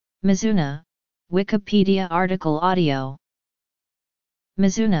Mizuna, Wikipedia article audio.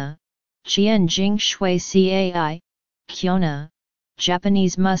 Mizuna, Qianjing Shui Cai, Kiona,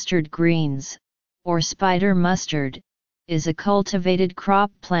 Japanese mustard greens, or spider mustard, is a cultivated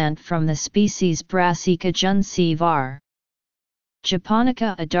crop plant from the species Brassica junci var.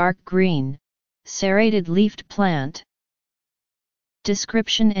 Japonica, a dark green, serrated leafed plant.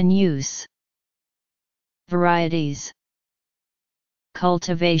 Description and use. Varieties.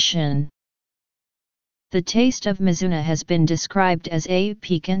 Cultivation. The taste of Mizuna has been described as a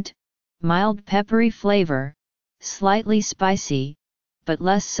piquant, mild peppery flavor, slightly spicy, but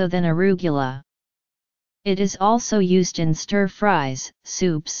less so than arugula. It is also used in stir-fries,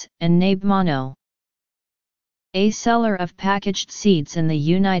 soups, and nabmono. A seller of packaged seeds in the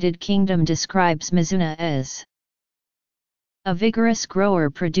United Kingdom describes Mizuna as a vigorous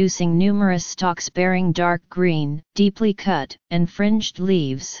grower producing numerous stalks bearing dark green, deeply cut, and fringed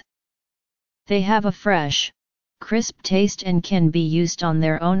leaves. They have a fresh, crisp taste and can be used on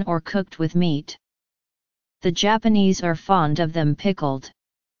their own or cooked with meat. The Japanese are fond of them pickled.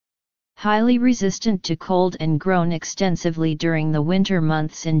 Highly resistant to cold and grown extensively during the winter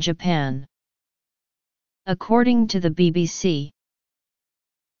months in Japan. According to the BBC,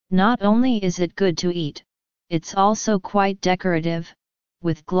 not only is it good to eat, it's also quite decorative,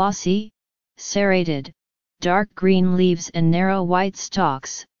 with glossy, serrated, dark green leaves and narrow white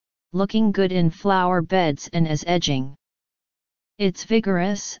stalks, looking good in flower beds and as edging. It's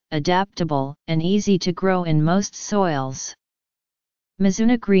vigorous, adaptable, and easy to grow in most soils.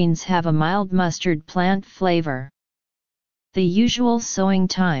 Mizuna greens have a mild mustard plant flavor. The usual sowing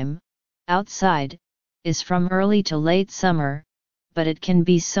time, outside, is from early to late summer, but it can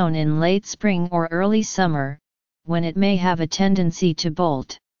be sown in late spring or early summer, when it may have a tendency to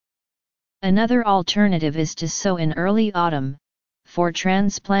bolt. Another alternative is to sow in early autumn, for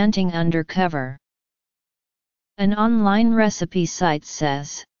transplanting under cover. An online recipe site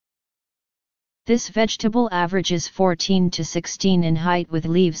says, this vegetable averages 14 to 16 in height with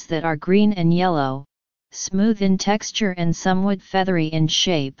leaves that are green and yellow, smooth in texture and somewhat feathery in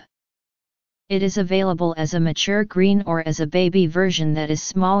shape. It is available as a mature green or as a baby version that is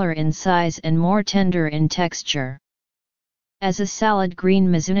smaller in size and more tender in texture. As a salad green,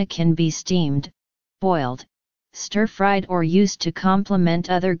 Mizuna can be steamed, boiled, stir-fried or used to complement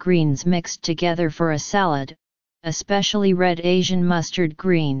other greens mixed together for a salad, especially red Asian mustard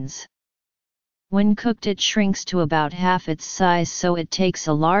greens. When cooked it shrinks to about half its size, so it takes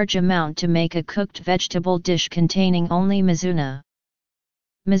a large amount to make a cooked vegetable dish containing only Mizuna.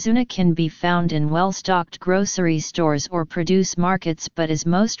 Mizuna can be found in well-stocked grocery stores or produce markets but is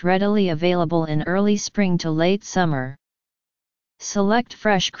most readily available in early spring to late summer. Select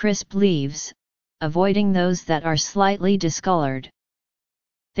fresh crisp leaves, avoiding those that are slightly discolored.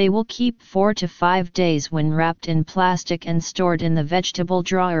 They will keep 4 to 5 days when wrapped in plastic and stored in the vegetable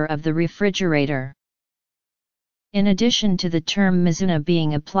drawer of the refrigerator. In addition to the term Mizuna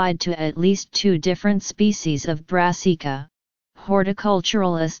being applied to at least 2 different species of Brassica,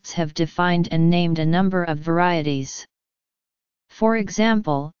 horticulturalists have defined and named a number of varieties. For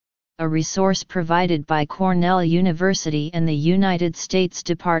example, a resource provided by Cornell University and the United States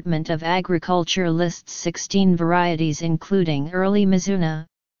Department of Agriculture lists 16 varieties including early Mizuna,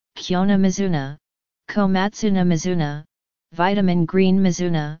 Kiona Mizuna, Komatsuna Mizuna, Vitamin Green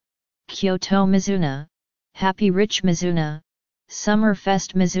Mizuna, Kyoto Mizuna, Happy Rich Mizuna,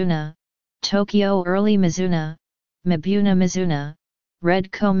 Summerfest Mizuna, Tokyo Early Mizuna, Mibuna Mizuna,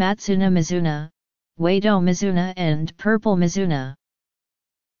 Red Komatsuna Mizuna, Wado Mizuna and Purple Mizuna.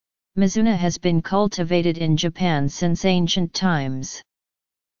 Mizuna has been cultivated in Japan since ancient times.